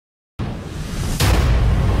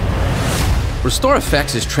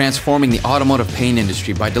RestorFX is transforming the automotive paint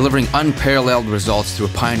industry by delivering unparalleled results through a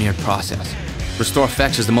pioneered process.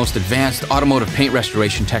 RestorFX is the most advanced automotive paint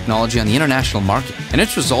restoration technology on the international market, and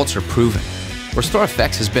its results are proven.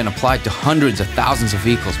 RestorFX has been applied to hundreds of thousands of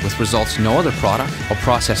vehicles with results no other product or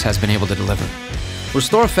process has been able to deliver.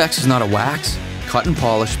 RestorFX is not a wax, cut and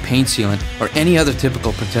polish, paint sealant, or any other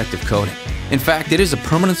typical protective coating. In fact, it is a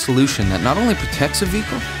permanent solution that not only protects a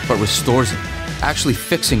vehicle, but restores it, actually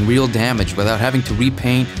fixing real damage without having to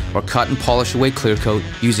repaint or cut and polish away clear coat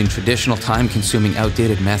using traditional time-consuming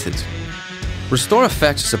outdated methods.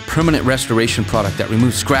 RestorFX is a permanent restoration product that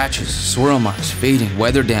removes scratches, swirl marks, fading,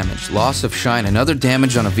 weather damage, loss of shine, and other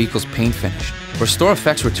damage on a vehicle's paint finish.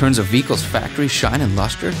 RestorFX returns a vehicle's factory shine and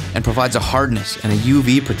luster and provides a hardness and a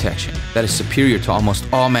UV protection that is superior to almost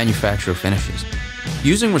all manufacturer finishes.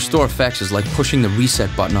 Using RestorFX is like pushing the reset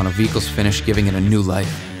button on a vehicle's finish, giving it a new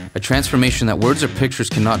life. A transformation that words or pictures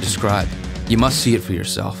cannot describe. You must see it for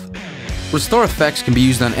yourself. RestorFX can be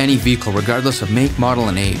used on any vehicle regardless of make, model,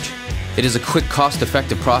 and age. It is a quick,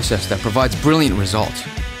 cost-effective process that provides brilliant results.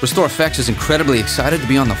 RestorFX is incredibly excited to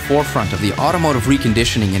be on the forefront of the automotive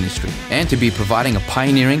reconditioning industry and to be providing a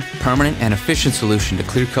pioneering, permanent, and efficient solution to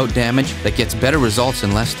clear coat damage that gets better results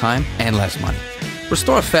in less time and less money.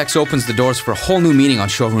 RestorFX opens the doors for a whole new meaning on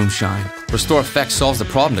showroom shine. RestorFX solves the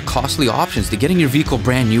problem to costly options to getting your vehicle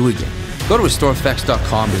brand new again. Go to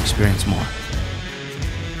RestorFX.com to experience more.